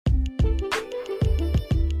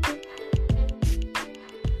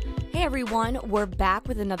Hey everyone, we're back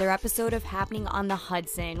with another episode of Happening on the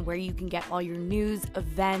Hudson, where you can get all your news,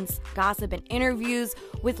 events, gossip, and interviews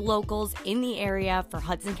with locals in the area for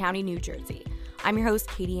Hudson County, New Jersey. I'm your host,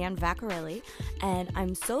 Katie Ann Vaccarelli, and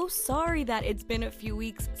I'm so sorry that it's been a few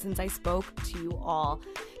weeks since I spoke to you all.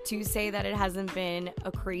 To say that it hasn't been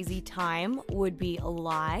a crazy time would be a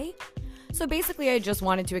lie. So basically, I just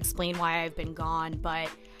wanted to explain why I've been gone, but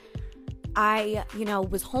I,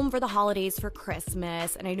 was home for the holidays for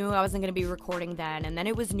Christmas, and I knew I wasn't going to be recording then, and then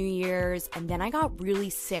it was New Year's, and then I got really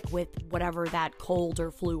sick with whatever that cold or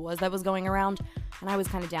flu was that was going around, and I was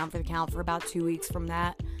kind of down for the count for about 2 weeks from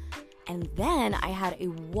that. And then I had a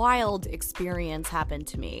wild experience happen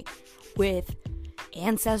to me with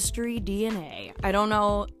Ancestry DNA. I don't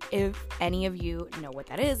know if any of you know what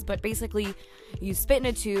that is, but basically you spit in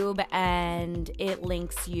a tube and it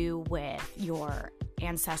links you with your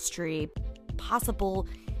ancestry, possible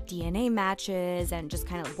DNA matches, and just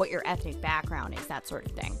kind of what your ethnic background is, that sort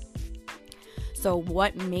of thing. So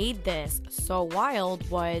what made this so wild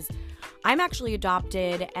was I'm actually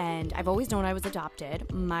adopted, and I've always known I was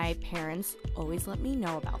adopted. My parents always let me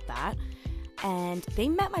know about that, and they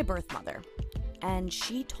met my birth mother, and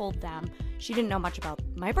she told them she didn't know much about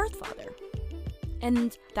my birth father,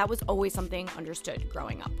 and that was always something understood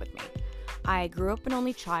growing up with me. I grew up an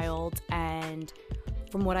only child, and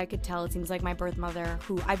from what I could tell, it seems like my birth mother,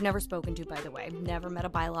 who I've never spoken to, by the way, never met a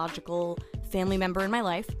biological family member in my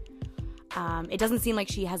life. It doesn't seem like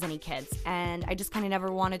she has any kids, and I just kind of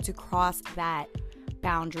never wanted to cross that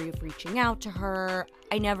boundary of reaching out to her.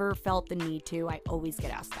 I never felt the need to. I always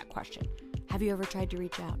get asked that question. Have you ever tried to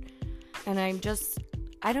reach out? And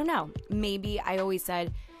I don't know. Maybe I always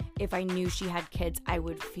said if I knew she had kids, I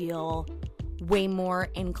would feel way more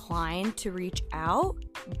inclined to reach out,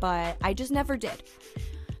 but I just never did.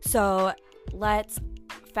 So let's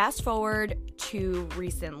fast forward to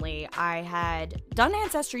recently. I had done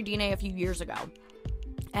Ancestry DNA a few years ago,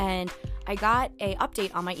 and I got an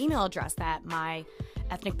update on my email address that my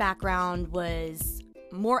ethnic background was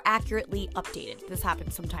more accurately updated. This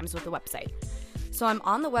happens sometimes with the website. So I'm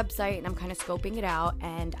on the website and I'm kind of scoping it out,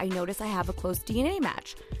 and I notice I have a close DNA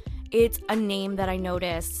match. It's a name that I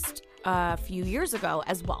noticed a few years ago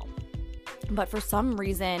as well, but for some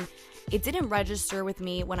reason it didn't register with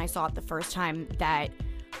me when I saw it the first time that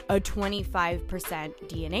a 25%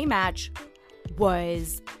 DNA match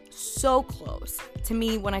was so close to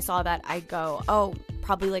me. When I saw that, I go, oh,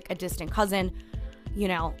 probably like a distant cousin.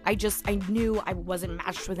 I knew I wasn't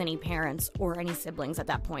matched with any parents or any siblings at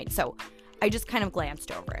that point, so I just kind of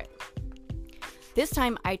glanced over it. This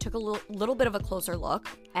time I took a little bit of a closer look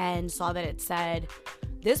and saw that it said,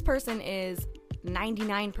 this person is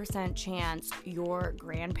 99% chance your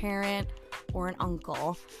grandparent or an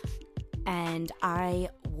uncle. And I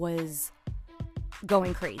was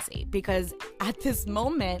going crazy because at this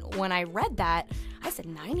moment when I read that, I said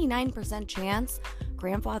 99% chance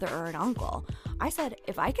grandfather or an uncle. I said,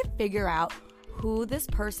 if I could figure out who this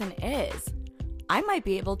person is, I might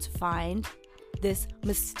be able to find this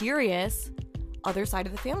mysterious other side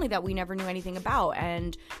of the family that we never knew anything about,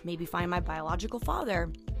 and maybe find my biological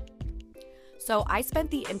father. So I spent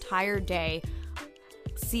the entire day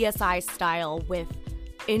CSI style with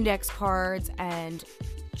index cards and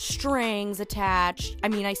strings attached. I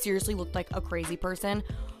mean, I seriously looked like a crazy person.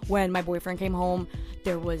 When my boyfriend came home,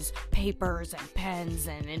 there was papers and pens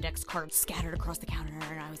and index cards scattered across the counter,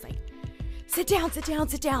 and I was like, sit down.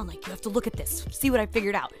 Like, you have to look at this, see what I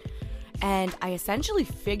figured out. And I essentially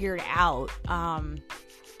figured out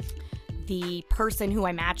the person who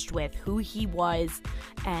I matched with, who he was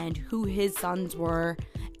and who his sons were,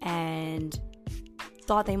 and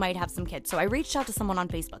thought they might have some kids. So I reached out to someone on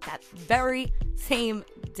Facebook that very same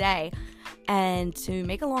day, and to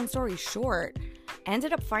make a long story short,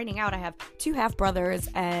 ended up finding out I have 2 half brothers,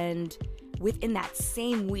 and within that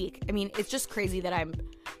same week, I mean, it's just crazy that I'm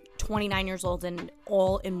 29 years old and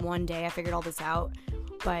all in one day I figured all this out.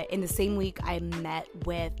 But in the same week, I met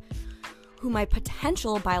with who my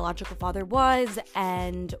potential biological father was,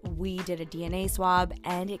 and we did a DNA swab,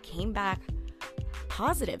 and it came back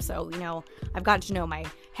positive. So, I've gotten to know my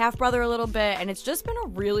half-brother a little bit, and it's just been a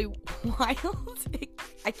really wild,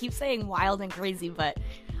 I keep saying wild and crazy, but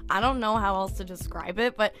I don't know how else to describe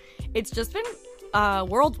it, but it's just been a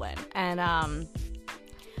whirlwind. And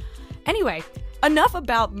anyway, enough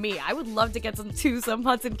about me. I would love to get into some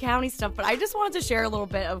Hudson County stuff, but I just wanted to share a little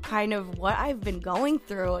bit of kind of what I've been going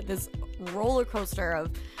through, this roller coaster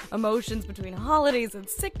of emotions between holidays and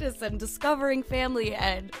sickness and discovering family,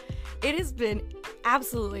 and it has been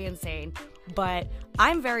absolutely insane, but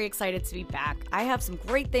I'm very excited to be back. I have some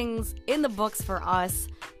great things in the books for us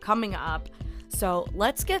coming up. So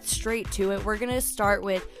let's get straight to it. We're going to start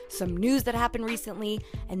with some news that happened recently,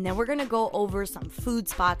 and then we're going to go over some food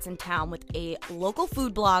spots in town with a local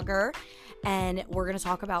food blogger, and we're going to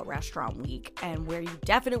talk about Restaurant Week and where you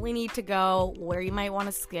definitely need to go, where you might want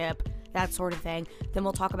to skip, that sort of thing. Then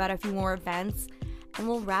we'll talk about a few more events, and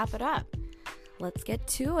we'll wrap it up. Let's get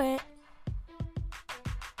to it.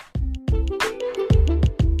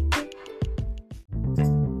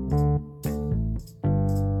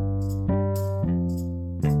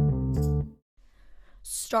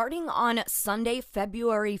 Starting on Sunday,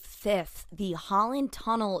 February 5th, the Holland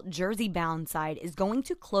Tunnel Jersey-bound side is going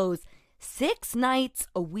to close 6 nights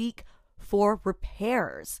a week for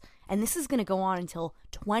repairs. And this is going to go on until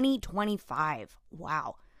 2025.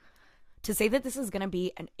 Wow. To say that this is going to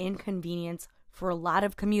be an inconvenience for a lot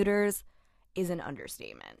of commuters is an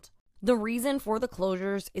understatement. The reason for the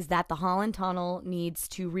closures is that the Holland Tunnel needs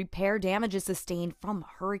to repair damages sustained from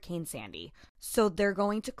Hurricane Sandy. So they're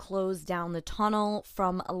going to close down the tunnel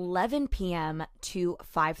from 11 p.m. to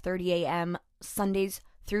 5:30 a.m. Sundays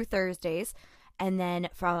through Thursdays, and then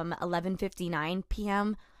from 11:59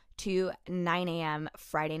 p.m. to 9 a.m.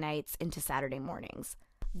 Friday nights into Saturday mornings.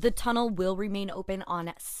 The tunnel will remain open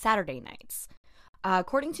on Saturday nights.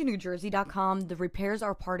 According to NewJersey.com, the repairs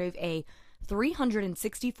are part of a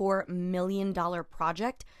 $364 million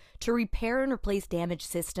project to repair and replace damaged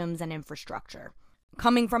systems and infrastructure.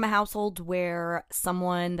 Coming from a household where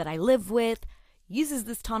someone that I live with uses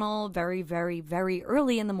this tunnel very, very, very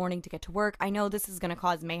early in the morning to get to work, I know this is going to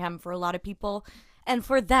cause mayhem for a lot of people. And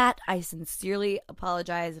for that, I sincerely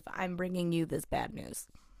apologize if I'm bringing you this bad news.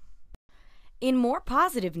 In more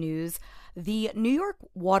positive news, the New York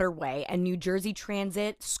Waterway and New Jersey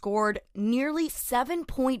Transit scored nearly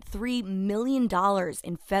 $7.3 million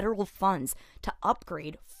in federal funds to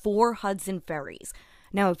upgrade 4 Hudson ferries.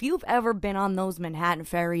 Now, if you've ever been on those Manhattan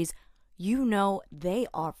ferries, you know they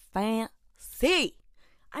are fancy.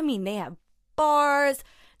 I mean, they have bars,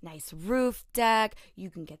 nice roof deck,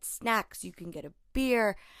 you can get snacks, you can get a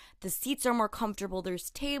beer, the seats are more comfortable,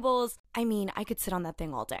 there's tables. I mean, I could sit on that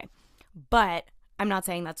thing all day. But I'm not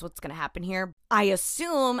saying that's what's going to happen here. I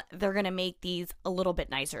assume they're going to make these a little bit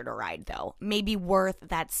nicer to ride, though. Maybe worth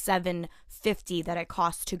that $7.50 that it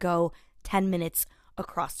costs to go 10 minutes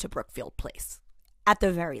across to Brookfield Place, at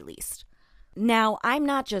the very least. Now, I'm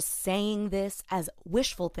not just saying this as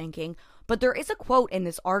wishful thinking, but there is a quote in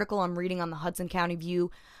this article I'm reading on the Hudson County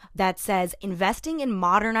View that says, investing in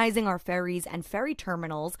modernizing our ferries and ferry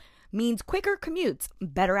terminals means quicker commutes,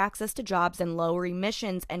 better access to jobs, and lower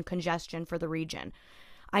emissions and congestion for the region.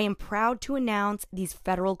 I am proud to announce these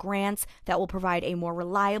federal grants that will provide a more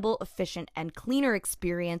reliable, efficient, and cleaner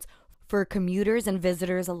experience for commuters and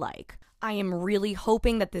visitors alike. I am really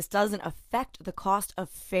hoping that this doesn't affect the cost of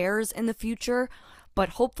fares in the future, but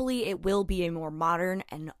hopefully it will be a more modern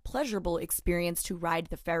and pleasurable experience to ride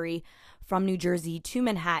the ferry from New Jersey to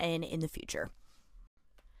Manhattan in the future.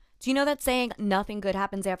 Do you know that saying, nothing good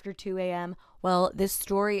happens after 2 a.m.? Well, this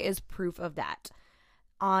story is proof of that.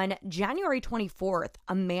 On January 24th,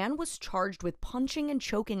 a man was charged with punching and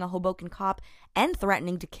choking a Hoboken cop and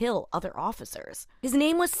threatening to kill other officers. His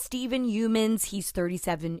name was Stephen Humans. He's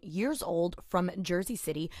 37 years old from Jersey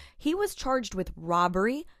City. He was charged with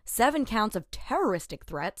robbery, 7 counts of terroristic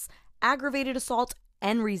threats, aggravated assault,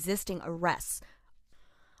 and resisting arrests.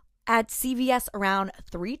 At CVS around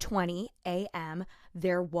 3:20 a.m.,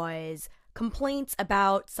 there was complaints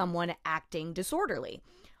about someone acting disorderly.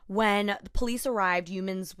 When the police arrived,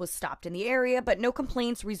 Humans was stopped in the area, but no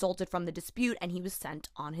complaints resulted from the dispute, and he was sent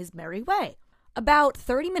on his merry way. About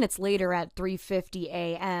 30 minutes later at 3:50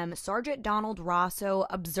 a.m., Sergeant Donald Rosso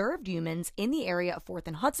observed Humans in the area of 4th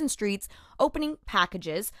and Hudson Streets opening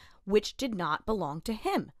packages which did not belong to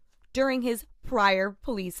him during his prior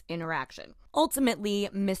police interaction. Ultimately,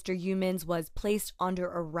 Mr. Humans was placed under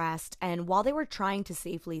arrest, and while they were trying to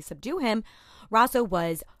safely subdue him, Rosso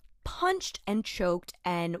was punched and choked,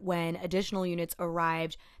 and when additional units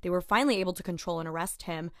arrived, they were finally able to control and arrest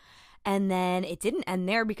him. And then it didn't end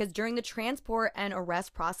there, because during the transport and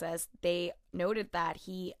arrest process, they noted that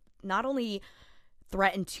he not only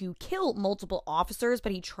threatened to kill multiple officers,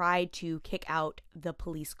 but he tried to kick out the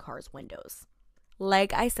police car's windows.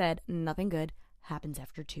 Like I said, nothing good happens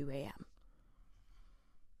after 2 a.m.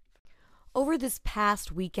 Over this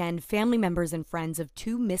past weekend, family members and friends of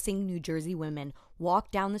 2 missing New Jersey women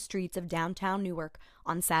walked down the streets of downtown Newark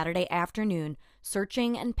on Saturday afternoon,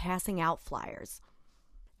 searching and passing out flyers.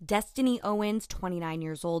 Destiny Owens, 29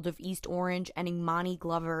 years old, of East Orange, and Imani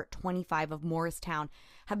Glover, 25, of Morristown,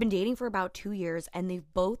 have been dating for about 2 years, and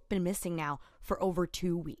they've both been missing now for over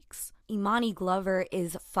 2 weeks. Imani Glover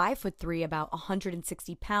is 5'3", about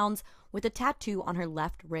 160 pounds, with a tattoo on her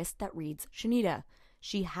left wrist that reads Shanita.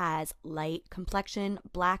 She has light complexion,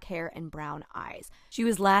 black hair, and brown eyes. She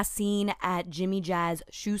was last seen at Jimmy Jazz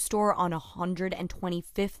Shoe Store on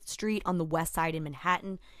 125th Street on the west side in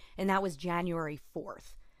Manhattan, and that was January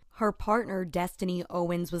 4th. Her partner, Destiny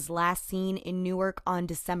Owens, was last seen in Newark on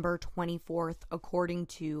December 24th, according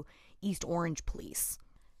to East Orange Police.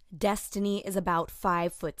 Destiny is about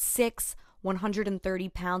 5'6", 130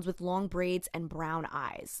 pounds, with long braids and brown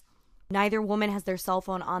eyes. Neither woman has their cell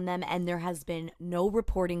phone on them, and there has been no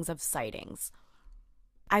reportings of sightings.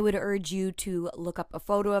 I would urge you to look up a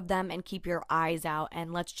photo of them and keep your eyes out,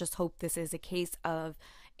 and let's just hope this is a case of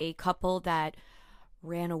a couple that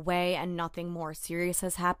ran away and nothing more serious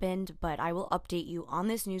has happened, but I will update you on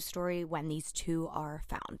this news story when these two are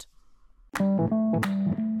found.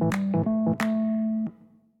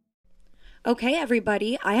 Okay,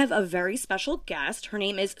 everybody, I have a very special guest. Her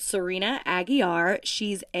name is Sirena Aguiar.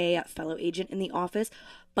 She's a fellow agent in the office,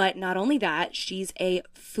 but not only that, she's a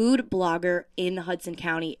food blogger in the Hudson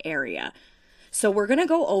County area. So we're going to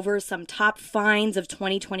go over some top finds of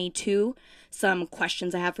 2022, some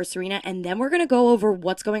questions I have for Sirena, and then we're going to go over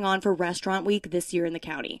what's going on for Restaurant Week this year in the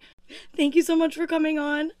county. Thank you so much for coming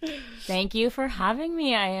on. Thank you for having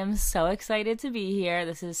me. I am so excited to be here.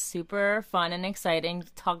 This is super fun and exciting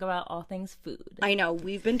to talk about all things food. I know.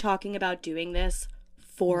 We've been talking about doing this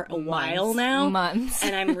for a while now. Months.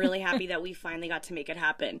 And I'm really happy that we finally got to make it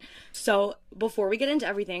happen. So before we get into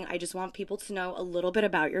everything, I just want people to know a little bit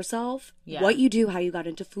about yourself, what you do, how you got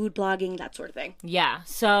into food blogging, that sort of thing. Yeah.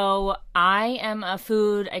 So I am a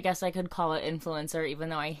food, I guess I could call it influencer, even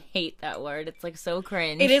though I hate that word. It's like so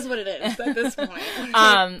cringe. It is what it is at this point.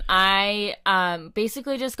 I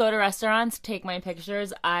basically just go to restaurants, take my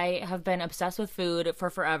pictures. I have been obsessed with food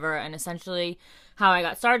for forever, and essentially how I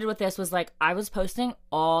got started with this was like I was posting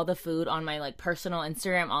all the food on my like personal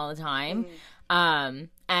Instagram all the time.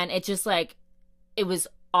 And it just like it was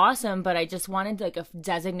awesome, but I just wanted like a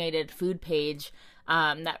designated food page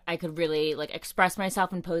that I could really like express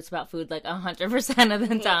myself and post about food like 100% of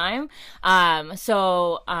the time.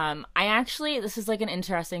 I actually, this is like an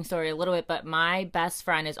interesting story a little bit, but my best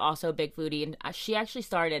friend is also a big foodie, and she actually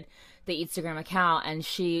started the Instagram account, and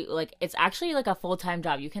she like, it's actually like a full-time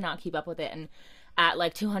job. You cannot keep up with it. And at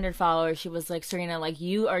like 200 followers, she was like, Sirena, like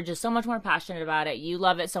you are just so much more passionate about it. You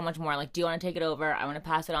love it so much more. Like, do you want to take it over? I want to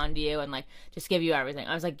pass it on to you and like just give you everything.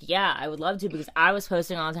 I was like, yeah, I would love to, because I was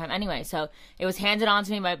posting all the time anyway. So it was handed on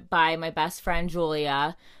to me by my best friend,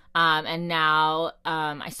 Julia. And now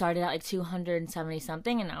I started at like 270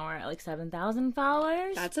 something, and now we're at like 7,000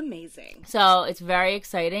 followers. That's amazing. So it's very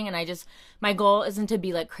exciting. And my goal isn't to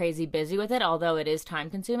be like crazy busy with it, although it is time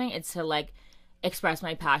consuming. It's to like express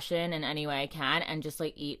my passion in any way I can and just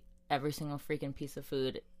like eat every single freaking piece of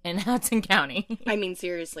food in Hudson County. I mean,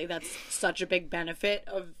 seriously, that's such a big benefit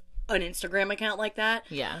of an Instagram account like that.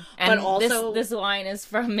 Yeah. And but also this wine is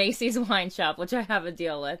from Macy's Wine Shop, which I have a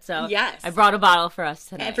deal with. So yes, I brought a bottle for us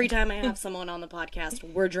today. Every time I have someone on the podcast,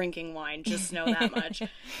 we're drinking wine. Just know that much.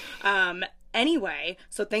 Anyway,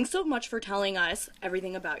 so thanks so much for telling us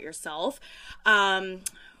everything about yourself.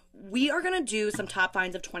 We are going to do some top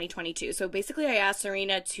finds of 2022. So basically I asked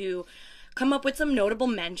Sirena to come up with some notable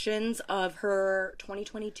mentions of her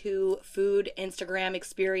 2022 food Instagram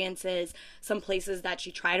experiences, some places that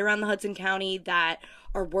she tried around the Hudson County that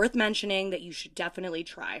are worth mentioning that you should definitely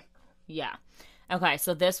try. Yeah. Okay,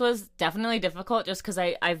 so this was definitely difficult just because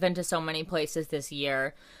I've been to so many places this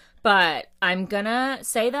year. But I'm going to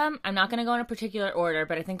say them. I'm not going to go in a particular order,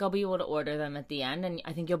 but I think I'll be able to order them at the end. And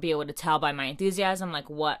I think you'll be able to tell by my enthusiasm,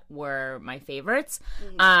 like, what were my favorites.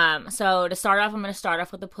 So to start off, I'm going to start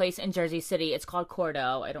off with a place in Jersey City. It's called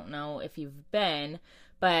Cordo. I don't know if you've been,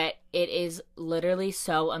 but it is literally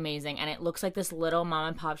so amazing. And it looks like this little mom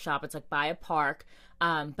and pop shop. It's like by a park.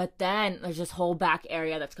 But then there's this whole back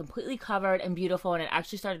area that's completely covered and beautiful. And it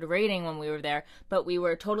actually started raining when we were there, but we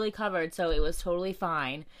were totally covered. So it was totally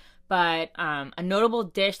fine. But a notable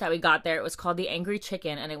dish that we got there, it was called the Angry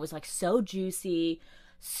Chicken, and it was like so juicy,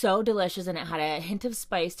 so delicious, and it had a hint of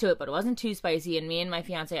spice to it, but it wasn't too spicy, and me and my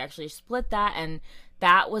fiance actually split that, and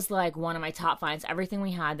that was like one of my top finds. Everything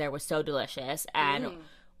we had there was so delicious, and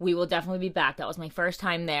we will definitely be back. That was my first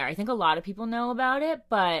time there. I think a lot of people know about it,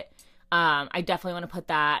 but I definitely want to put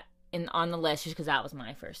that on the list just because that was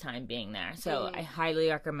my first time being there. So I highly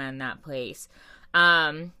recommend that place.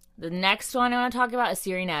 The next one I want to talk about is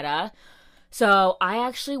Sirena. So I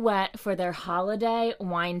actually went for their holiday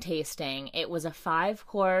wine tasting. It was a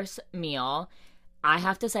 5-course meal. I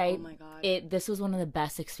have to say, oh my God, this was one of the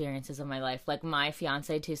best experiences of my life. Like, my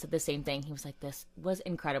fiance too said the same thing. He was like, this was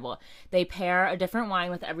incredible. They pair a different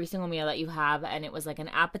wine with every single meal that you have, and it was like an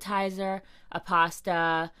appetizer, a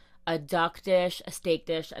pasta, a duck dish, a steak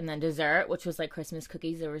dish, and then dessert, which was like Christmas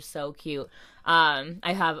cookies. They were so cute.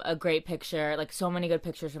 I have a great picture, like so many good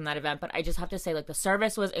pictures from that event, but I just have to say, like, the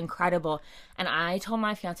service was incredible. And I told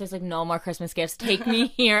my fiance, I was like, no more Christmas gifts. Take me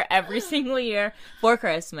here every single year for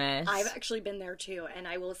Christmas. I've actually been there too, and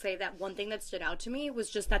I will say that one thing that stood out to me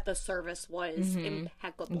was just that the service was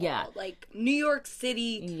impeccable. Yeah. Like New York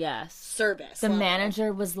City service. The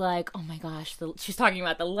manager was like, oh my gosh, she's talking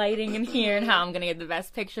about the lighting in here and how I'm going to get the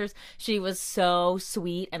best pictures. She was so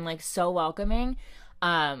sweet and like so welcoming.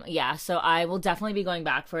 So I will definitely be going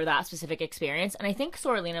back for that specific experience. And I think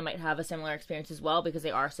Sirena might have a similar experience as well because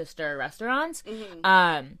they are sister restaurants.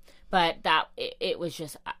 But it was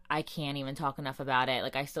just, I can't even talk enough about it.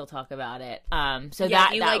 Like, I still talk about it.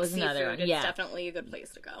 That was another one. It's definitely a good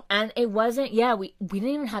place to go. And it wasn't, we didn't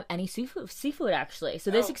even have any seafood actually. So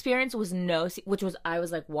this experience was I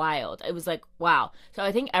was like wild. It was like, wow. So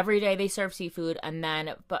I think every day they serve seafood,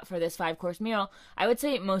 but for this 5-course meal, I would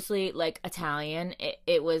say mostly like Italian.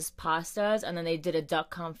 It was pastas, and then they did a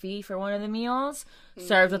duck confit for one of the meals,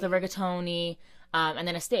 served with a rigatoni, and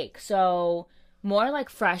then a steak. So more like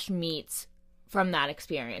fresh meats from that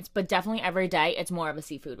experience, but definitely every day it's more of a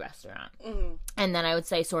seafood restaurant. And then I would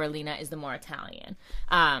say Sirena is the more Italian.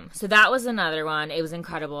 So that was another one. It was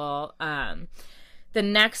incredible. The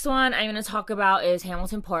next one I'm going to talk about is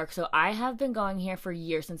Hamilton Park. So I have been going here for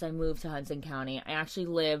years since I moved to Hudson County. I actually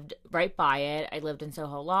lived right by it. I lived in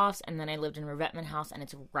Soho Lofts, and then I lived in Revetman House, and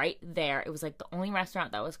it's right there. It was like the only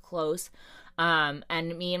restaurant that was close.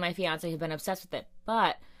 And me and my fiance have been obsessed with it.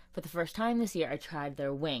 But for the first time this year, I tried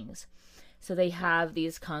their wings. So they have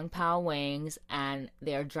these Kung Pao wings, and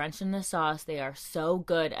they are drenched in the sauce. They are so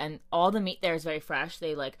good, and all the meat there is very fresh.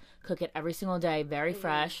 They like cook it every single day, very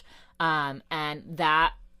fresh. And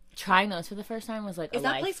that trying those for the first time was like, is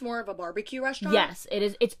that place more of a barbecue restaurant? Yes, it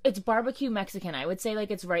is. It's barbecue Mexican. I would say like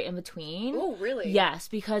it's right in between. Oh, really? Yes,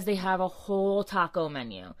 because they have a whole taco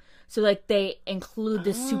menu. So like they include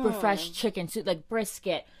the super fresh chicken, so like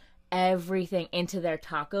brisket, everything into their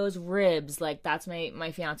tacos, ribs, like that's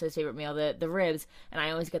my fiance's favorite meal, the ribs, and I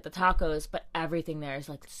always get the tacos, but everything there is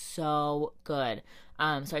like so good.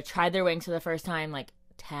 So I tried their wings for the first time, like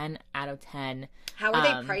 10 out of 10. How are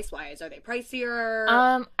they price wise? Are they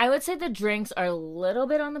pricier? I would say the drinks are a little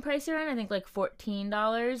bit on the pricier end. I think like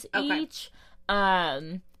 $14 each.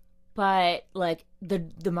 But like the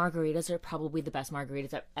margaritas are probably the best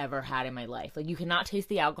margaritas I've ever had in my life. Like you cannot taste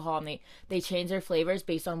the alcohol, and they change their flavors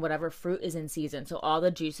based on whatever fruit is in season. So all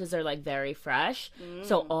the juices are like very fresh.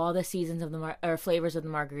 So all the seasons of or flavors of the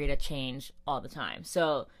margarita change all the time.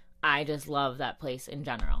 So I just love that place in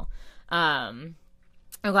general.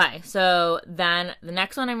 Okay, so then the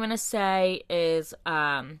next one I'm going to say is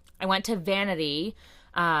I went to Vanity,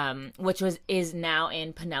 which is now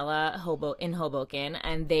in Pinella, in Hoboken,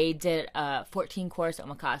 and they did a 14-course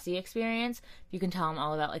omakase experience. You can tell them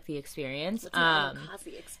all about like the experience. What's an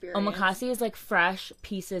omakase experience? Omakase is like fresh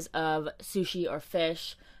pieces of sushi or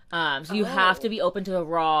fish. So you have to be open to the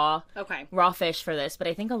raw fish for this, but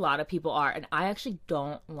I think a lot of people are, and I actually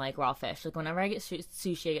don't like raw fish. Like whenever I get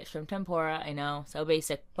sushi, I get shrimp tempura. I know, so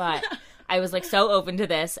basic, but I was like so open to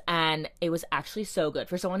this, and it was actually so good.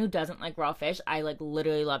 For someone who doesn't like raw fish, I like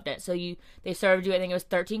literally loved it. So they served you, I think it was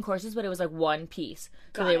 13 courses, but it was like one piece.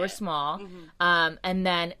 So they were small. And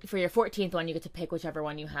then for your 14th one, you get to pick whichever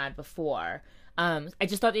one you had before. I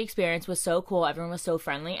just thought the experience was so cool. Everyone was so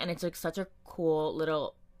friendly, and it's like such a cool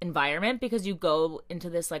little environment because you go into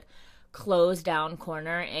this like closed down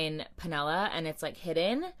corner in Pinella, and it's like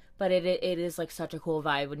hidden, but it is like such a cool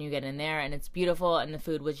vibe when you get in there, and it's beautiful, and the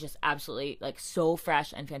food was just absolutely like so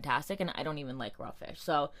fresh and fantastic, and I don't even like raw fish,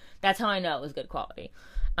 so that's how I know it was good quality.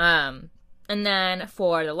 And then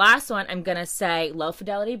for the last one, I'm gonna say Low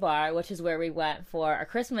Fidelity Bar, which is where we went for our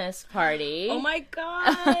Christmas party. Oh my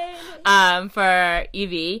god. For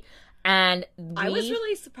Evie, and I was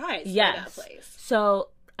really surprised by that place. So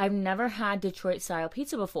I've never had Detroit style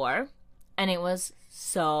pizza before, and it was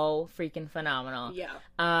so freaking phenomenal. Yeah.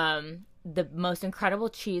 The most incredible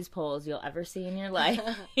cheese pulls you'll ever see in your life.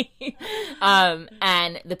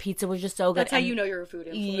 And the pizza was just so good. That's how you know you're a food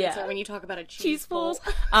influencer, when you talk about a cheese pull.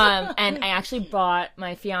 And I actually brought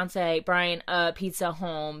my fiance Brian a pizza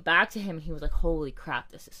home back to him, and he was like, holy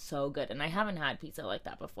crap, this is so good. And I haven't had pizza like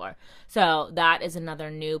that before. So that is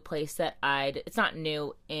another new place that it's not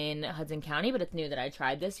new in Hudson County, but it's new that I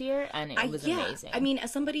tried this year, and it was amazing. I mean,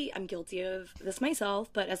 as somebody, I'm guilty of this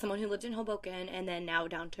myself, but as someone who lived in Hoboken and then now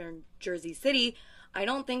down to Jersey Jersey City, I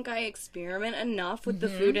don't think I experiment enough with the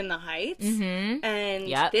food in the Heights. And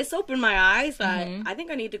this opened my eyes that I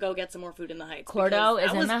think I need to go get some more food in the Heights. Cordo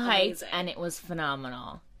is in the Heights, and it was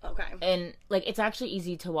phenomenal. Okay. And, like, it's actually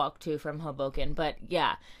easy to walk to from Hoboken, but,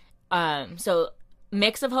 yeah. So,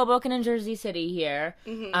 mix of Hoboken and Jersey City here.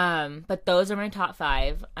 But those are my top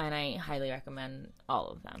 5, and I highly recommend all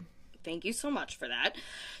of them. Thank you so much for that.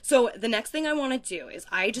 So the next thing I want to do is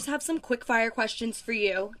I just have some quick fire questions for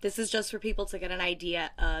you. This is just for people to get an idea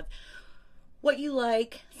of what you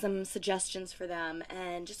like, some suggestions for them,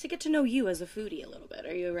 and just to get to know you as a foodie a little bit.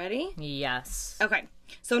 Are you ready? Yes. Okay.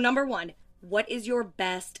 So number 1, what is your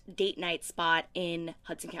best date night spot in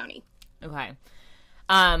Hudson County? Okay.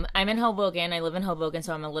 I'm in Hoboken. I live in Hoboken,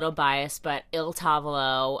 so I'm a little biased, but Il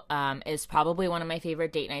Tavolo is probably one of my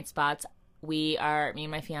favorite date night spots. Me and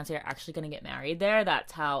my fiance are actually going to get married there.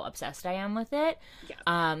 That's how obsessed I am with it.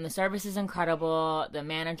 Yeah. The service is incredible. The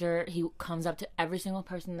manager, he comes up to every single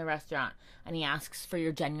person in the restaurant and he asks for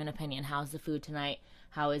your genuine opinion. How's the food tonight?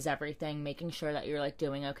 How is everything? Making sure that you're, like,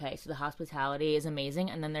 doing okay. So the hospitality is amazing.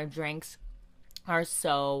 And then their drinks are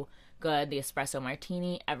so good. The espresso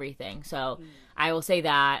martini, everything. So I will say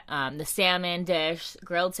that. The salmon dish,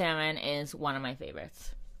 grilled salmon, is one of my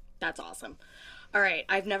favorites. That's awesome. All right,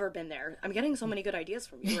 I've never been there. I'm getting so many good ideas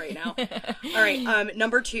from you right now. All right,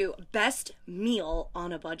 number 2, best meal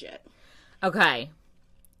on a budget. Okay,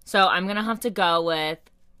 so I'm going to have to go with,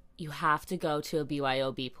 you have to go to a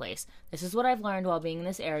BYOB place. This is what I've learned while being in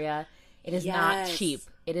this area. It is not cheap.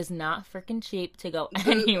 It is not freaking cheap to go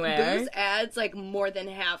anywhere. Booze adds, like, more than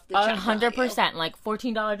half the check 100%. value. Like,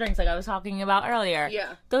 $14 drinks, like I was talking about earlier.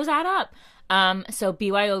 Yeah. Those add up. So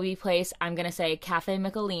BYOB place, I'm going to say Cafe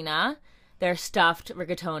Michelina. Their stuffed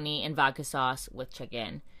rigatoni and vodka sauce with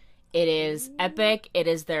chicken. It is epic. It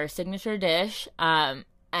is their signature dish, and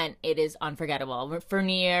it is unforgettable. For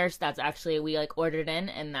New Year's, that's actually, we, like, ordered in,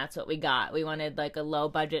 and that's what we got. We wanted, like, a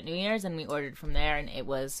low-budget New Year's, and we ordered from there, and it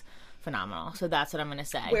was phenomenal. So that's what I'm going to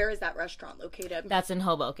say. Where is that restaurant located? That's in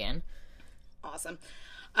Hoboken. Awesome.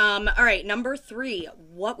 All right, number 3.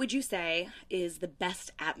 What would you say is the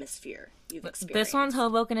best atmosphere you've experienced? This one's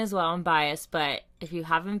Hoboken as well. I'm biased, but if you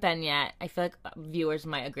haven't been yet, I feel like viewers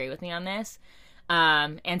might agree with me on this.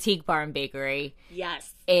 Antique Bar and Bakery.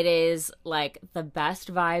 Yes. It is, like, the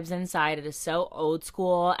best vibes inside. It is so old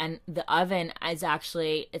school, and the oven is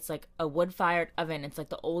actually, it's like a wood-fired oven. It's like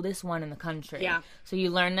the oldest one in the country. Yeah. So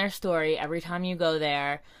you learn their story every time you go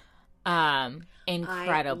there.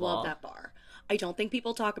 Incredible. I love that bar. I don't think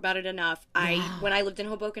people talk about it enough. When I lived in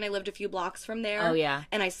Hoboken, I lived a few blocks from there. Oh, yeah.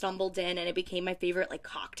 And I stumbled in, and it became my favorite, like,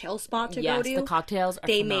 cocktail spot to yes, go to. The cocktails are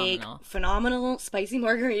they phenomenal. Make phenomenal spicy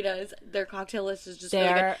margaritas. Their cocktail list is just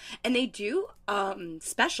really good. And they do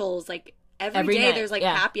specials, like, every day. Night. There's, like,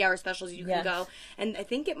 happy hour specials you can Yes. go. And I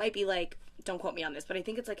think it might be, like, don't quote me on this, but I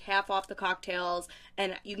think it's, like, half off the cocktails,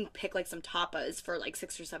 and you can pick, like, some tapas for, like,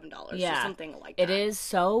 $6 or $7 or something like that. It is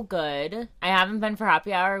so good. I haven't been for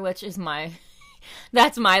happy hour, which is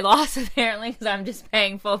that's my loss, apparently, because I'm just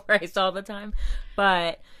paying full price all the time.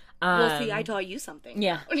 But well, see, I taught you something.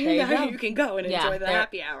 Yeah, now you can go and enjoy the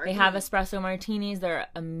happy hour. They have espresso martinis. They're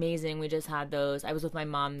amazing. We just had those. I was with my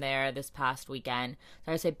mom there this past weekend.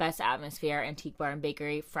 So I would say best atmosphere, Antique Bar and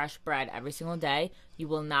Bakery, fresh bread every single day. You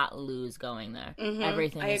will not lose going there.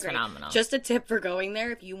 Everything is phenomenal. Just a tip for going there,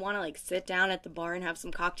 if you want to, like, sit down at the bar and have some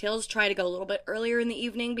cocktails, try to go a little bit earlier in the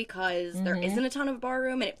evening because there isn't a ton of bar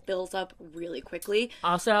room and it fills up really quickly.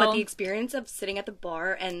 Also, but the experience of sitting at the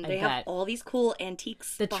bar, and they have all these cool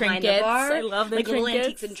antiques behind trinkets. the bar. I love the like trinkets. Little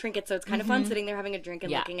antiques and trinkets, so it's kind of fun sitting there having a drink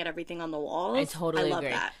and looking at everything on the walls. I totally love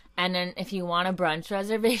agree. that. And then if you want a brunch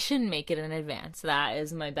reservation, make it in advance. That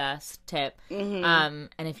is my best tip. And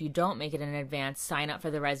if you don't make it in advance, sign up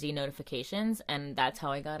for the Resi notifications. And that's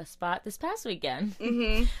how I got a spot this past weekend.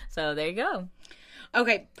 So there you go.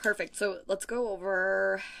 Okay, perfect. So let's go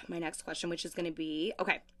over my next question, which is going to be,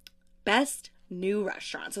 best new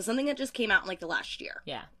restaurant. So something that just came out in, like, the last year.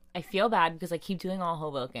 Yeah. I feel bad because I keep doing all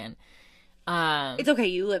Hoboken. It's okay.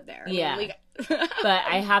 You live there. Yeah. But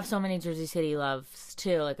I have so many Jersey City loves,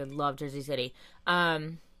 too. Like, I love Jersey City.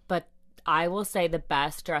 But I will say the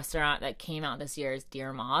best restaurant that came out this year is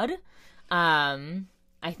Dear Maud.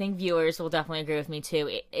 I think viewers will definitely agree with me, too.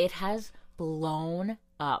 It has blown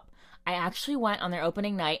up. I actually went on their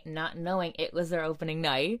opening night, not knowing it was their opening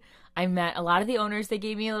night. I met a lot of the owners. They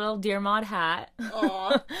gave me a little Dear Maud hat.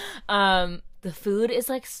 Aww. The food is,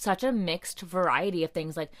 like, such a mixed variety of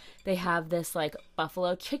things. Like, they have this, like,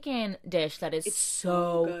 buffalo chicken dish that is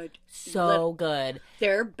so good. So good.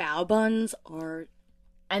 Their bao buns are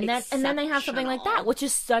and then they have something like that, which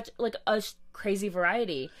is such, like, a crazy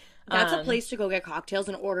variety. That's a place to go get cocktails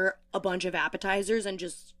and order a bunch of appetizers and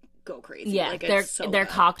just go crazy. Yeah, like, their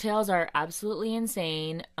cocktails are absolutely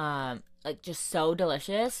insane. Like, just so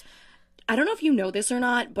delicious. I don't know if you know this or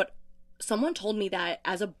not, but someone told me that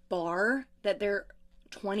as a bar that they're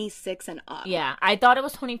 26 and up. Yeah, I thought it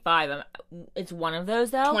was 25. It's one of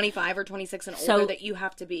those, though. 25 or 26 and older that you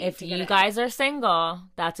have to be. If you guys are single,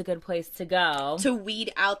 that's a good place to go. To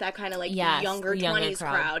weed out that kind of, like, younger 20s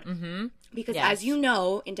crowd. Mm-hmm. Because as you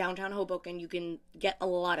know, in downtown Hoboken, you can get a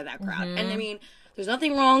lot of that crowd. Mm-hmm. And I mean, there's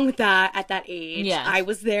nothing wrong with that at that age. Yes. I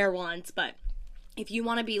was there once, but if you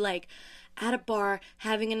want to be, like, at a bar,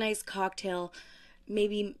 having a nice cocktail,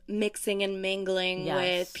 maybe mixing and mingling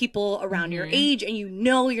with people around your age, and you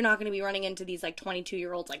know you're not going to be running into these, like,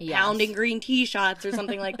 22-year-olds, like, pounding green tea shots or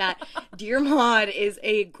something like that. Dear Maud is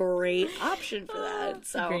a great option for that.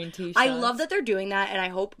 So green tea shots. I love that they're doing that, and I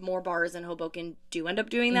hope more bars in Hoboken do end up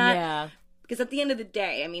doing that. Yeah. Because at the end of the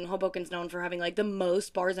day, I mean, Hoboken's known for having, like, the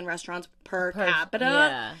most bars and restaurants per capita.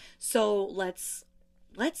 Yeah. So let's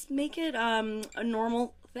make it a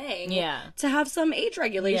normal thing to have some age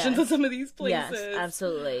regulations in some of these places. Yes,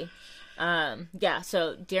 absolutely.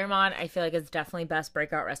 So Dear Maud, I feel like it's definitely best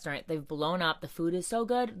breakout restaurant. They've blown up. The food is so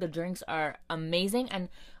good. The drinks are amazing, and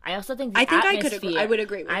I also think I would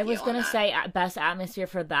agree with you. I was gonna say best atmosphere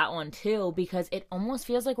for that one too, because it almost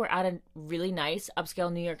feels like we're at a really nice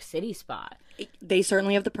upscale New York City spot. They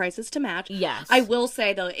certainly have the prices to match. Yes, I will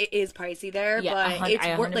say though it is pricey there, but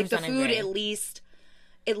it's worth, like, the food agree.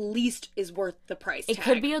 At least is worth the price tag. It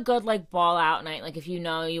could be a good, like, ball out night, like, if you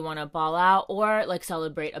know you want to ball out or, like,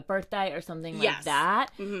 celebrate a birthday or something like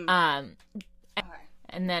that. Mm-hmm.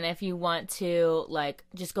 And then if you want to, like,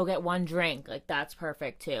 just go get one drink, like, that's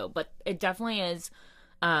perfect too. But it definitely is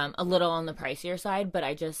a little on the pricier side, but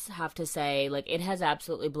I just have to say, like, it has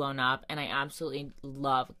absolutely blown up, and I absolutely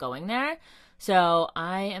love going there. So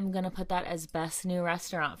I am going to put that as best new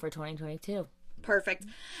restaurant for 2022. Perfect.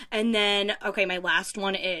 And then, okay, my last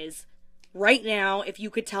one is, right now, if you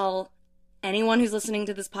could tell anyone who's listening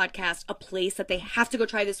to this podcast a place that they have to go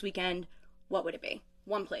try this weekend, what would it be?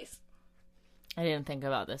 One place. I didn't think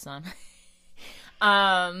about this one.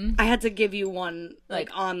 I had to give you one, like,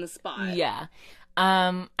 on the spot. Yeah.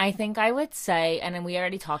 I think I would say, and then we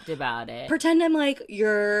already talked about it. Pretend I'm, like,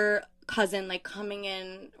 your cousin, like, coming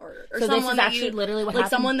in, or so someone this is that actually you, literally what like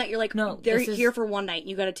happened. Someone that you're like, no, they're here for one night and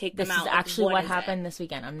you got to take them out. This is actually what happened this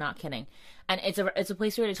weekend. I'm not kidding. And it's a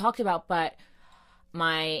place we already talked about, but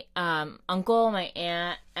my uncle, my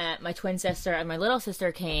aunt, my twin sister, and my little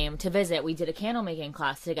sister came to visit. We did a candle making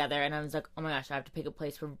class together, and I was like, oh my gosh, I have to pick a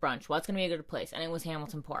place for brunch. What's going to be a good place? And it was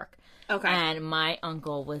Hamilton Pork. Okay. And my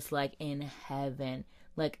uncle was, like, in heaven.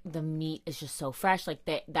 Like, the meat is just so fresh. Like,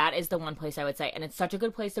 that is the one place I would say. And it's such a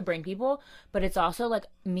good place to bring people. But it's also, like,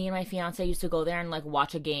 me and my fiance used to go there and, like,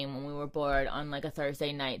 watch a game when we were bored on, like, a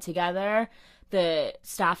Thursday night together. The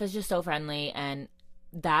staff is just so friendly. And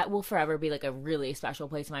that will forever be, like, a really special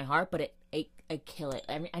place in my heart. But I kill it.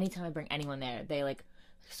 I mean, anytime I bring anyone there, they, like,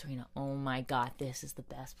 Sirena, oh, my God, this is the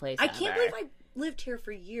best place ever. I can't believe I lived here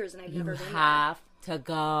for years and I've never been there. You have to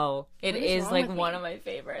go. It is, like, one of my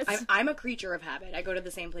favorites. I'm a creature of habit. I go to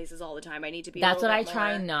the same places all the time. I need to be That's what I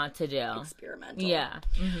try not to do. Experimental. Yeah.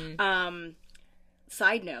 Mm-hmm.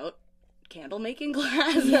 Side note, candle making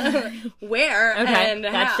class. Where and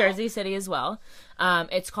that's how? Jersey City as well.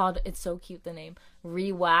 It's so cute, the name,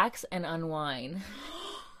 Rewax and Unwind.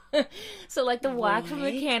 So, like, the wax from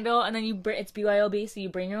the candle, and then it's BYOB, so you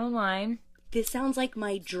bring your own wine. This sounds like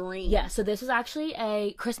my dream. Yeah, so this was actually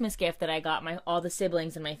a Christmas gift that I got all the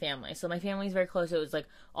siblings in my family. So my family's very close. It was, like,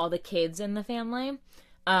 all the kids in the family.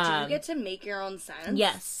 Do you get to make your own scents?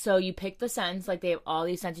 Yes. So you pick the scents. Like, they have all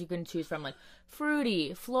these scents you can choose from, like,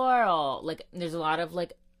 fruity, floral. Like, there's a lot of,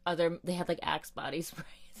 like, they have, like, Axe body spray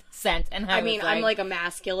scent. And I mean, I'm, like, a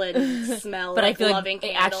masculine smell, but, like, I feel loving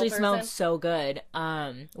like it actually smelled so good.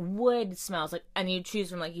 Wood smells, like, and you choose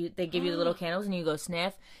from, like, they give you the little candles and you go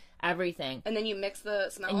sniff. Everything. And then you mix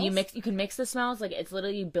the smells? And you can mix the smells. Like, it's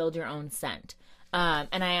literally, you build your own scent.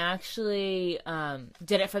 And I actually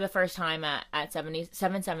did it for the first time at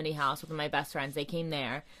 770 House with my best friends. They came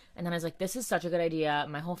there. And then I was like, this is such a good idea.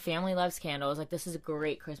 My whole family loves candles. Like, this is a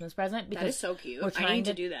great Christmas present. Because that is so cute. I need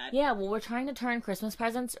to do that. Yeah, well, we're trying to turn Christmas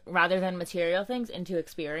presents, rather than material things, into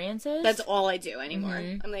experiences. That's all I do anymore.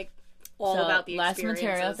 Mm-hmm. I'm like, about the less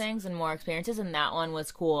material things and more experiences, and that one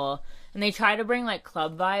was cool. And they try to bring, like,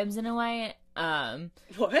 club vibes in a way.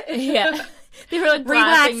 What? Yeah. They were, like,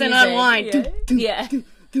 relax and unwind. Yeah.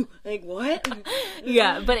 Like, what?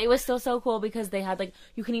 Yeah, but it was still so cool because they had, like,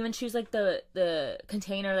 you can even choose, like, the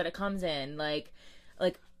container that it comes in. Like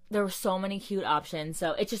there were so many cute options.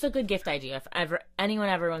 So it's just a good gift idea if anyone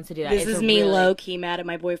ever wants to do that. This is me low-key mad at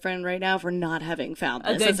my boyfriend right now for not having found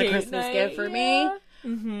this as a Christmas gift for me.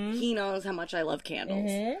 Mm-hmm. He knows how much I love candles.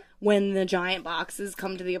 Mm-hmm. When the giant boxes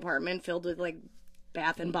come to the apartment filled with, like,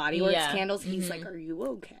 Bath and Body Works candles, he's like, are you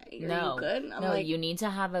okay? Are you good? I'm like, you need to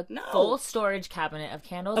have a full storage cabinet of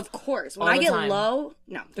candles. Of course. When I get low,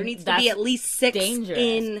 there needs to be at least 6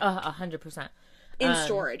 in 100%. In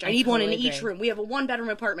storage. I need one in each room. We have a 1-bedroom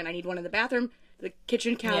apartment. I need one in the bathroom, the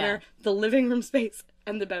kitchen counter, the living room space,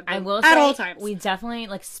 and the bedroom. I will say, at all times. We definitely,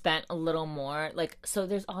 like, spent a little more. Like, so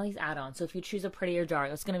there's all these add-ons. So if you choose a prettier jar,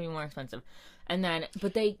 it's going to be more expensive. And then,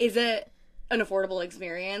 Is it an affordable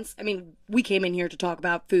experience? I mean, we came in here to talk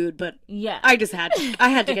about food, but I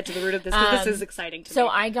had to get to the root of this because this is exciting to me. So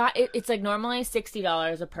I got it's like normally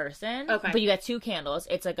 $60 a person, but you get 2 candles.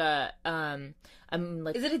 It's like a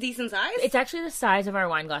is it a decent size? It's actually the size of our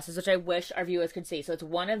wine glasses, which I wish our viewers could see. So it's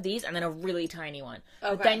one of these and then a really tiny one.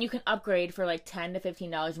 Okay. But then you can upgrade for like $10 to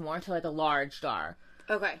 $15 more to like a large jar.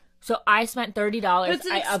 Okay. So I spent $30. But it's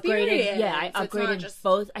an experience. I upgraded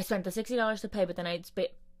both. I spent the $60 to pay, but then I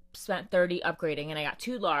spent $30 upgrading, and I got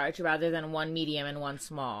 2 large rather than 1 medium and 1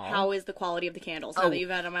 small. How is the quality of the candles now that you've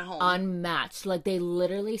had them at home? Unmatched. Like, they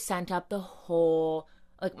literally sent up the whole...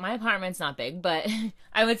 Like, my apartment's not big, but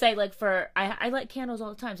I would say, like, I like candles all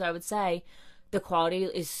the time, so I would say the quality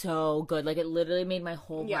is so good. Like, it literally made my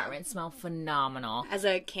whole apartment smell phenomenal. As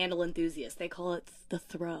a candle enthusiast, they call it the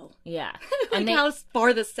throw. Yeah. And how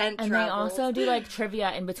far the scent travels. And they also do, like,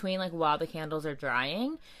 trivia in between, like, while the candles are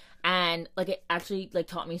drying. And, like, it actually, like,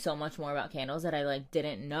 taught me so much more about candles that I, like,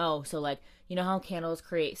 didn't know. So, like, you know how candles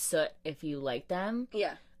create soot if you light them?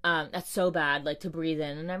 Yeah. That's so bad, like, to breathe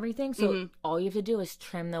in and everything. So all you have to do is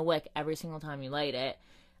trim the wick every single time you light it,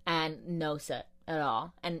 and no soot at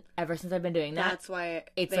all. And ever since I've been doing that, that's why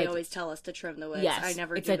they always tell us to trim the wicks. Yes, I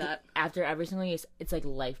never do that. After every single use, it's like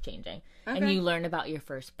life changing, and you learn about your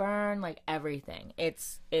first burn, like everything.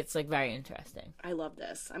 It's like very interesting. I love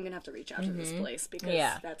this. I'm gonna have to reach out to this place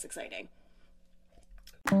because that's exciting.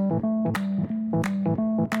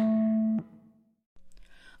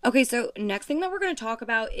 Okay, so next thing that we're going to talk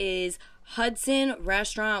about is Hudson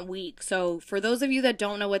Restaurant Week. So for those of you that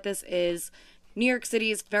don't know what this is, New York City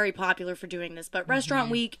is very popular for doing this, but Restaurant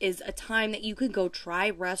Week is a time that you can go try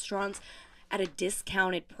restaurants at a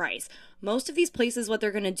discounted price. Most of these places, what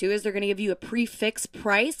they're going to do is they're going to give you a prefix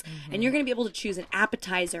price, and you're going to be able to choose an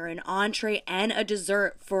appetizer, an entree, and a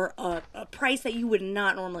dessert for a price that you would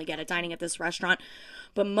not normally get at dining at this restaurant.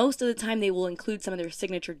 But most of the time, they will include some of their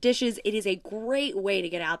signature dishes. It is a great way to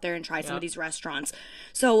get out there and try some of these restaurants.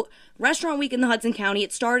 So, Restaurant Week in the Hudson County,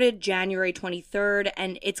 it started January 23rd,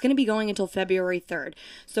 and it's going to be going until February 3rd.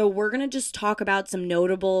 So, we're going to just talk about some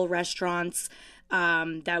notable restaurants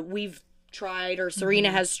that we've tried or Sirena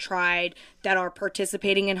has tried that are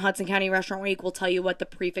participating in Hudson County Restaurant Week. We'll tell you what the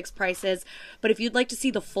prefix price is. But if you'd like to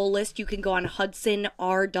see the full list, you can go on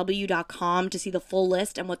hudsonrw.com to see the full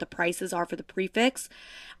list and what the prices are for the prefix.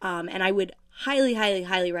 And I would highly, highly,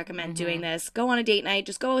 highly recommend doing this. Go on a date night.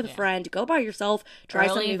 Just go with a friend. Go by yourself. Try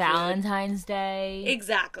some new Valentine's Day.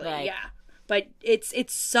 Exactly. But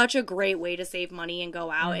it's such a great way to save money and go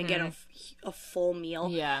out and get a full meal.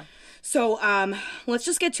 Yeah. So let's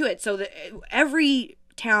just get to it. So every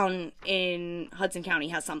town in Hudson County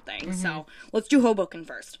has something. So let's do Hoboken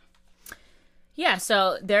first. Yeah,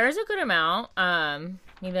 so there's a good amount,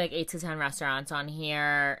 maybe like 8 to 10 restaurants on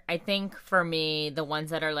here. I think for me, the ones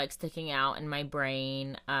that are like sticking out in my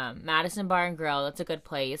brain, Madison Bar and Grill, that's a good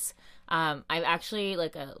place. I've actually,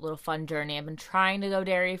 like, a little fun journey. I've been trying to go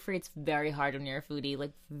dairy free. It's very hard when you're a foodie,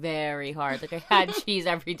 like, very hard. Like, I had cheese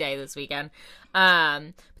every day this weekend. But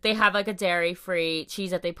they have, like, a dairy free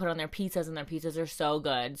cheese that they put on their pizzas, and their pizzas are so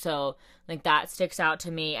good. So, like, that sticks out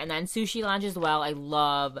to me. And then Sushi Lounge as well. I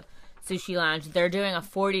love Sushi Lounge. They're doing a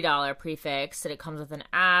 $40 prefix, and it comes with an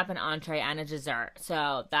app, an entree, and a dessert.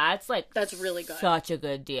 So that's really good. Such a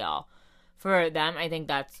good deal. For them, I think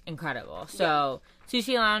that's incredible. So,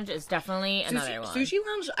 Sushi Lounge is definitely another one. Sushi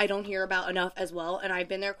Lounge, I don't hear about enough as well, and I've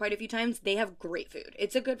been there quite a few times. They have great food.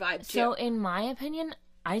 It's a good vibe, too. So, in my opinion,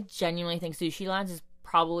 I genuinely think Sushi Lounge is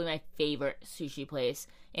probably my favorite sushi place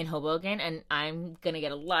in Hoboken, and I'm going to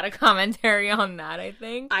get a lot of commentary on that, I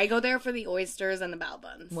think. I go there for the oysters and the bao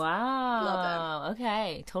buns. Wow. Love them.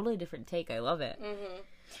 Okay. Totally different take. I love it.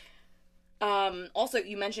 Also,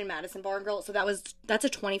 you mentioned Madison Bar and Grill, so that's a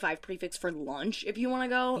 $25 prefix for lunch if you want to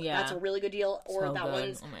go. Yeah. That's a really good deal. Or so that good.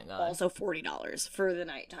 one's also $40 for the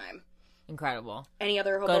nighttime. Incredible. Any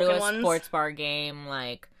other Hoboken ones? Go to a sports bar game,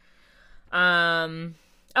 like,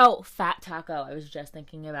 Fat Taco, I was just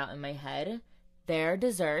thinking about in my head. Their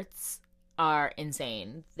desserts are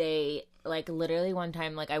insane. They, like, literally one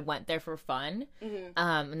time, like, I went there for fun,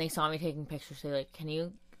 and they saw me taking pictures. They're like,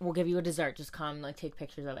 we'll give you a dessert. Just come, like, take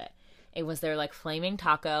pictures of it. It was their, like, flaming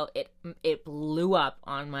taco. It blew up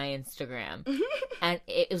on my Instagram. And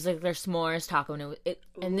it was, like, their s'mores taco.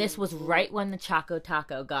 And this was right when the Choco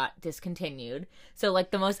Taco got discontinued. So, like,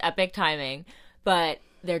 the most epic timing. But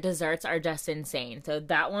their desserts are just insane. So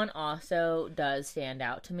that one also does stand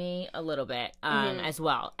out to me a little bit as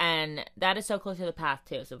well. And that is so close to the path,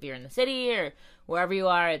 too. So if you're in the city or wherever you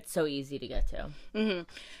are, it's so easy to get to.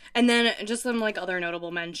 And then just some, like, other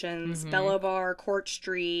notable mentions. Bello Bar, Court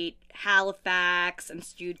Street, Halifax, and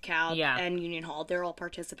Stewed Cow, and Union Hall. They're all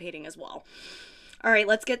participating as well. All right,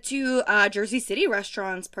 let's get to Jersey City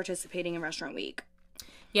restaurants participating in Restaurant Week.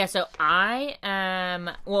 Yeah, so I am,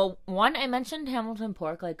 well, one, I mentioned Hamilton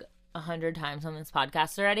Pork like 100 times on this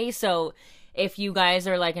podcast already, so if you guys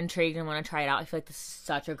are, like, intrigued and want to try it out, I feel like this is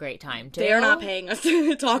such a great time, too. They're not paying us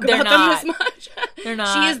to talk about them this much. They're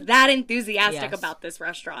not. She is that enthusiastic about this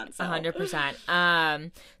restaurant. So.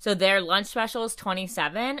 100%. So their lunch special is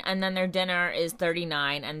 $27, and then their dinner is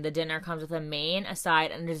 $39, and the dinner comes with a main, a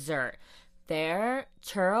side, and dessert. Their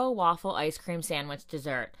churro waffle ice cream sandwich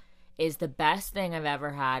dessert is the best thing I've ever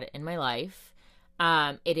had in my life.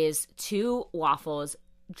 It is 2 waffles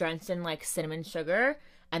drenched in, like, cinnamon sugar,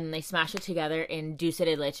 and then they smash it together in dulce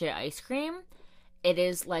de leche ice cream. It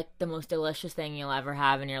is, like, the most delicious thing you'll ever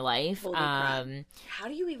have in your life. Holy crap. How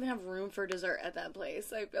do you even have room for dessert at that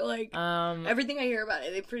place? I feel like everything I hear about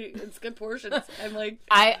it, it's good portions. I'm like...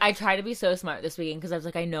 I try to be so smart this weekend because I was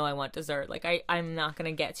like, I know I want dessert. Like, I'm not going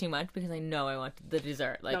to get too much because I know I want the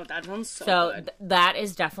dessert. Like, no, that sounds so good. That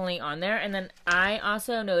is definitely on there. And then I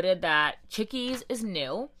also noted that Chickies is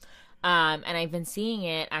new. And I've been seeing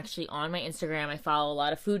it actually on my Instagram. I follow a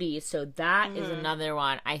lot of foodies, so that is another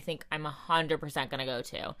one I think I'm 100% going to go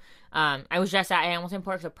to. I was just at Hamilton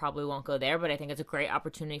Pork, so probably won't go there, but I think it's a great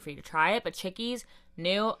opportunity for you to try it. But Chickies,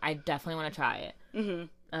 new, I definitely want to try it.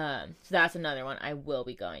 So that's another one I will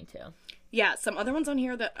be going to. Yeah, some other ones on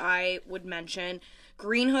here that I would mention.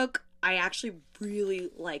 Green Hook, I actually really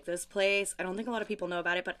like this place. I don't think a lot of people know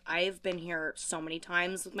about it, but I've been here so many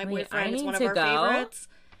times with my boyfriend. It's one of our favorites.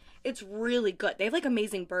 It's really good. They have, like,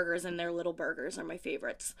 amazing burgers, and their little burgers are my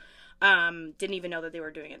favorites. Didn't even know that they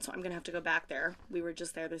were doing it, so I'm going to have to go back there. We were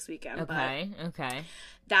just there this weekend. Okay.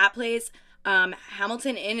 That place,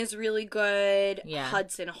 Hamilton Inn is really good. Yeah.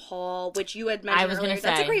 Hudson Hall, which you had mentioned earlier.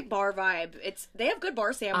 That's a great bar vibe. They have good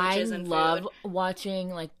bar sandwiches and food. I love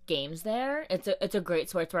watching, like, games there. It's a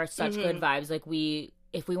great sports bar. Such good vibes. Like,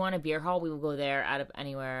 if we want a beer hall, we will go there out of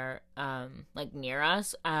anywhere, like, near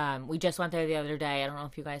us. We just went there the other day. I don't know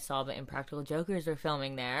if you guys saw, but Impractical Jokers are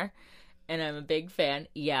filming there, and I'm a big fan.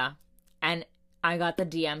 Yeah. And I got the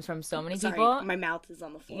DMs from so many people. My mouth is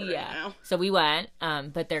on the floor right now. So we went,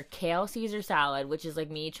 but their kale Caesar salad, which is, like,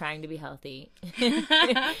 me trying to be healthy,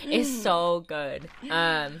 is so good.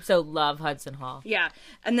 So love Hudson Hall. Yeah.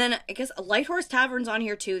 And then I guess Light Horse Tavern's on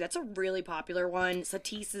here too. That's a really popular one.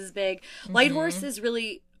 Satisse is big. Light Horse is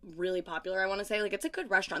really, really popular, I want to say. Like, it's a good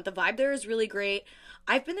restaurant. The vibe there is really great.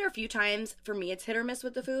 I've been there a few times. For me, it's hit or miss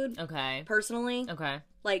with the food. Okay. Personally. Okay.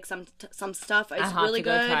 Like, some stuff is really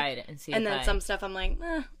good. I have to go try it and see. And then some stuff I'm like,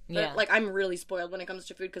 eh. Yeah. Like, I'm really spoiled when it comes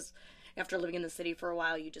to food because after living in the city for a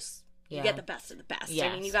while, you just... You get the best of the best.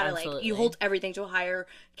 Yes, I mean, you gotta, like, you hold everything to a higher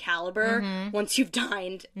caliber once you've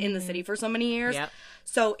dined in the city for so many years. Yep.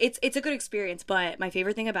 So it's a good experience. But my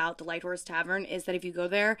favorite thing about the Light Horse Tavern is that if you go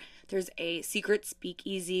there, there's a secret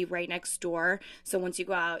speakeasy right next door. So once you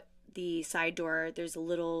go out the side door, there's a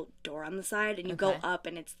little door on the side, and you go up,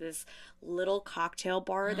 and it's this little cocktail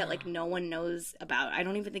bar that, like, no one knows about. I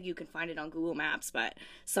don't even think you can find it on Google Maps, but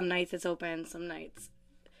some nights it's open, some nights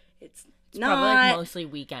it's not. Probably, like, mostly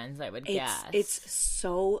weekends, I would guess. It's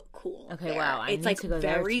so cool. Okay, there. wow. It's, like,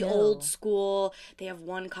 very old school. They have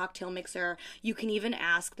one cocktail mixer. You can even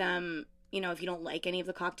ask them, you know, if you don't like any of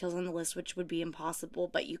the cocktails on the list, which would be impossible,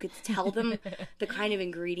 but you could tell them the kind of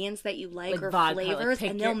ingredients that you like or vodka, flavors,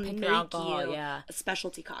 and they'll make you a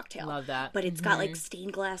specialty cocktail. Love that. But it's got, like,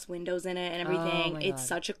 stained glass windows in it and everything. Oh, it's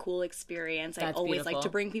such a cool experience. I always like to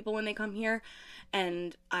bring people when they come here.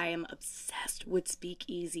 And I am obsessed with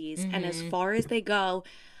speakeasies. And as far as they go,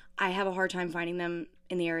 I have a hard time finding them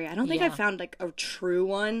in the area. I don't think I've found, like, a true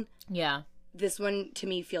one. Yeah. This one, to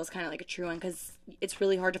me, feels kind of like a true one because it's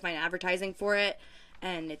really hard to find advertising for it.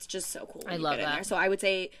 And it's just so cool when you get in there. So I would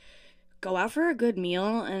say go out for a good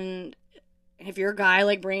meal. And if you're a guy,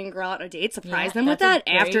 like, bringing a girl out on a date, surprise them with that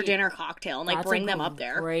after-dinner cocktail. And, like, bring them up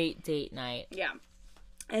there. Great date night. Yeah.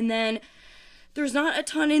 And then... there's not a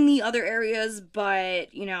ton in the other areas,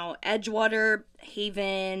 but, you know, Edgewater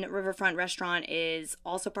Haven Riverfront Restaurant is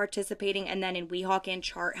also participating. And then in Weehawken,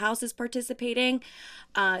 Chart House is participating.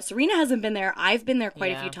 Sirena hasn't been there. I've been there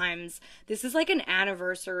quite a few times. This is like an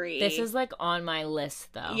anniversary. This is like on my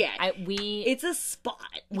list, though. Yeah. It's a spot,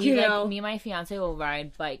 you know? Me and my fiance will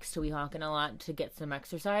ride bikes to Weehawken a lot to get some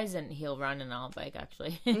exercise, and he'll run and I'll bike,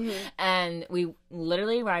 actually. And we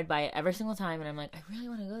literally ride by it every single time, and I'm like, I really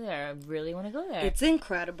want to go there. I really want to go there. It's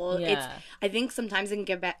incredible. Yeah. I think sometimes it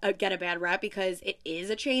can get a bad rep because it is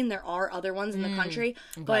a chain. There are other ones in the country,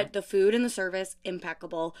 but the food and the service,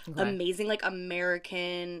 impeccable. Amazing, like,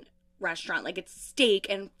 American restaurant. Like, it's steak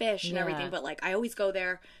and fish and everything, but, like, I always go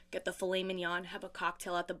there, get the filet mignon, have a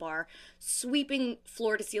cocktail at the bar, sweeping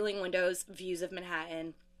floor-to-ceiling windows, views of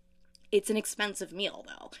Manhattan. It's an expensive meal,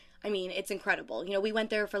 though. I mean, it's incredible. You know, we went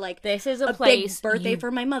there for, like, this is a place big birthday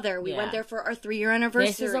for my mother. We went there for our 3-year anniversary.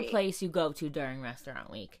 This is a place you go to during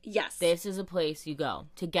restaurant week. Yes. This is a place you go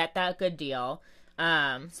to get that good deal.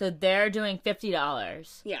 So they're doing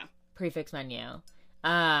 $50. Yeah. Prefix menu.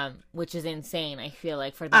 Which is insane, I feel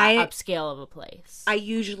like, for that upscale of a place. I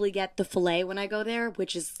usually get the filet when I go there,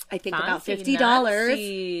 which is, I think, about $50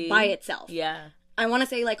 Nazi. by itself. Yeah. I want to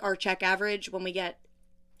say, like, our check average when we get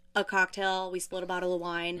a cocktail, we split a bottle of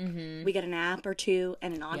wine, we get an app or two,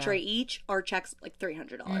 and an entree each. Our check's like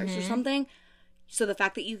 $300 or something. So the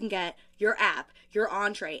fact that you can get your app, your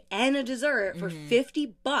entree, and a dessert for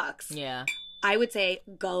 $50, I would say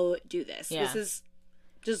go do this. Yeah. This is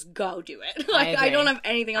just go do it. Like, I don't have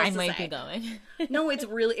anything else to say. I might be going. No, it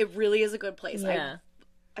really is a good place. Yeah.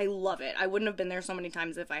 I love it. I wouldn't have been there so many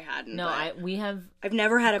times if I hadn't. No, I've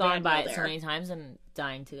never had a gone bad by meal it there so many times and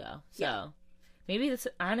dying to go. So maybe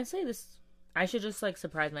I should just, like,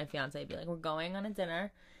 surprise my fiance and be like, we're going on a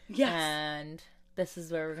dinner. Yes. And this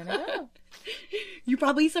is where we're gonna go. You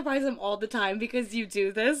probably surprise him all the time because you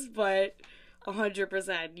do this, but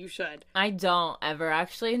 100% you should. I don't ever,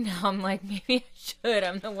 actually. Now I'm like, maybe I should.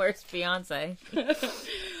 I'm the worst fiance.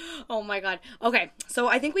 Oh my god. Okay, so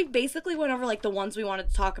I think we basically went over, like, the ones we wanted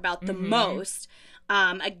to talk about the most.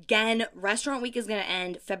 Again, Restaurant Week is going to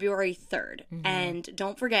end February 3rd. And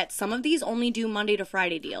don't forget, some of these only do Monday to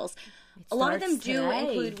Friday deals. A lot of them do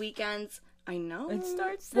include weekends. I know. It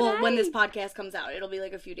starts today. Well, when this podcast comes out, it'll be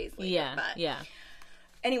like a few days later. Yeah, but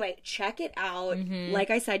anyway, check it out. Like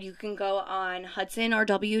I said, you can go on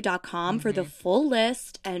hudsonrw.com for the full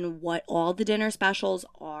list and what all the dinner specials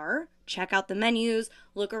are. Check out the menus,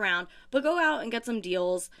 look around, but go out and get some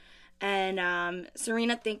deals. And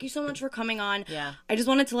Sirena, thank you so much for coming on. Yeah. I just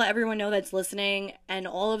wanted to let everyone know that's listening and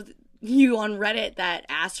all of you on Reddit that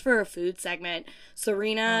asked for a food segment.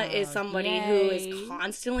 Sirena is somebody who is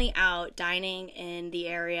constantly out dining in the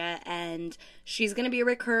area, and she's going to be a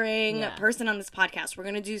recurring person on this podcast. We're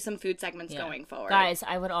going to do some food segments going forward. Guys,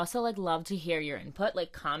 I would also, like, love to hear your input.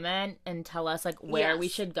 Like, comment and tell us, like, where we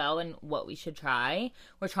should go and what we should try.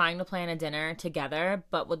 We're trying to plan a dinner together,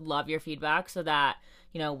 but would love your feedback so that,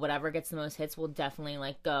 you know, whatever gets the most hits, we'll definitely,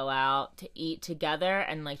 like, go out to eat together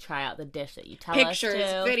and, like, try out the dish that you tell us to. Pictures,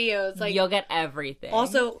 videos. Like, you'll get everything.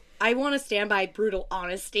 Also, I want to stand by brutal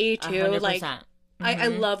honesty, too. 100%. Like, I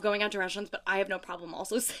love going out to restaurants, but I have no problem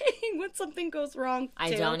also saying when something goes wrong, too.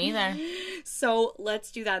 I don't either. So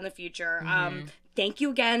let's do that in the future. Thank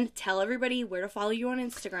you again. Tell everybody where to follow you on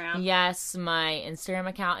Instagram. Yes, my Instagram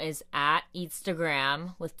account is at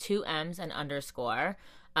Eatstagram with 2 M's and underscore.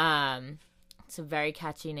 It's a very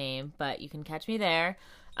catchy name, but you can catch me there.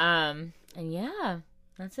 And yeah,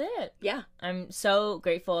 that's it. Yeah. I'm so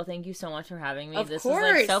grateful. Thank you so much for having me. Of this course.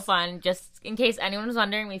 was, like, so fun. Just in case anyone was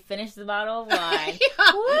wondering, we finished the bottle of wine.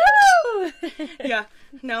 Woo! Yeah.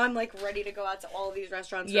 Now I'm, like, ready to go out to all of these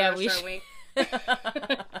restaurants for Restaurant Week.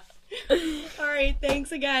 All right.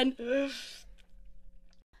 Thanks again.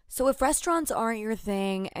 So if restaurants aren't your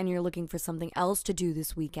thing and you're looking for something else to do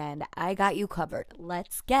this weekend, I got you covered.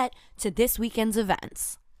 Let's get to this weekend's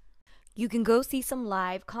events. You can go see some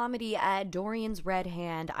live comedy at Dorian's Red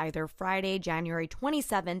Hand either Friday, January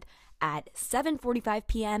 27th at 7:45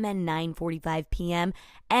 p.m. and 9:45 p.m.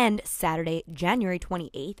 and Saturday, January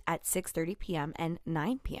 28th at 6:30 p.m. and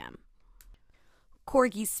 9 p.m.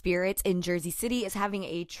 Corgi Spirits in Jersey City is having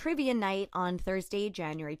a trivia night on Thursday,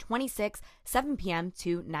 January 26th, 7 p.m.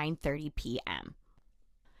 to 9:30 p.m.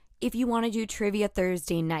 If you want to do trivia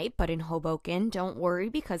Thursday night, but in Hoboken, don't worry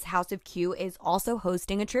because House of Q is also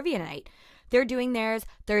hosting a trivia night. They're doing theirs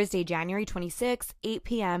Thursday, January 26th, 8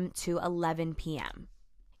 p.m. to 11 p.m.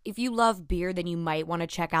 If you love beer, then you might want to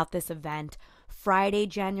check out this event. Friday,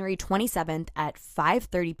 January 27th at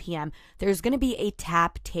 5:30 p.m., there's going to be a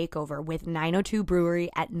tap takeover with 902 Brewery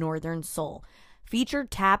at Northern Soul.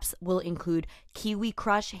 Featured taps will include Kiwi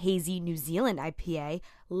Crush Hazy New Zealand IPA,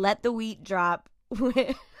 Let the Wheat Drop.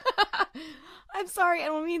 I'm sorry, I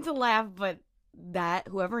don't mean to laugh, but that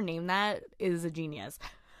whoever named that is a genius.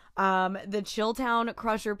 The Chilltown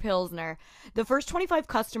Crusher Pilsner. The first 25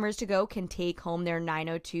 customers to go can take home their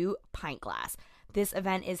 902 pint glass. This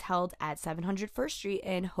event is held at 700 First Street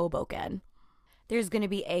in Hoboken. There's going to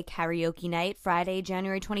be a karaoke night Friday,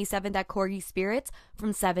 January 27th at Corgi Spirits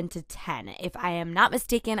from 7 to 10. If I am not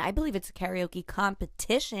mistaken, I believe it's a karaoke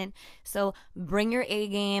competition. So bring your A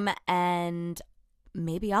game and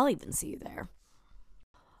maybe I'll even see you there.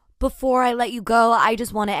 Before I let you go, I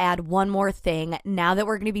just want to add one more thing. Now that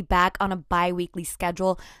we're going to be back on a bi-weekly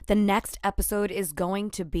schedule, the next episode is going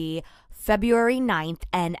to be February 9th,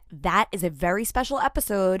 and that is a very special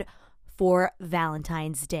episode for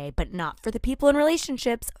Valentine's Day, but not for the people in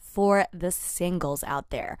relationships, for the singles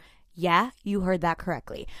out there. Yeah, you heard that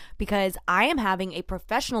correctly, because I am having a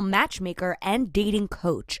professional matchmaker and dating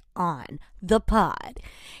coach on the pod.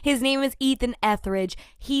 His name is Ethan Etheridge.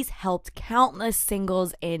 He's helped countless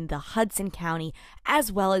singles in the Hudson County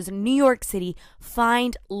as well as New York City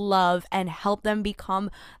find love and help them become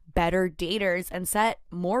better daters and set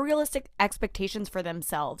more realistic expectations for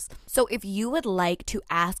themselves. So if you would like to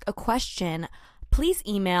ask a question, please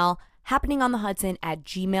email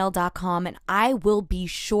happeningonthehudson@gmail.com and I will be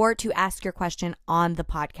sure to ask your question on the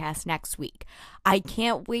podcast next week. I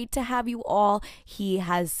can't wait to have you all. He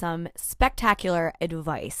has some spectacular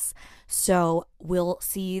advice. So we'll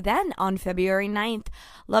see you then on February 9th.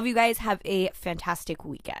 Love you guys. Have a fantastic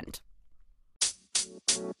weekend.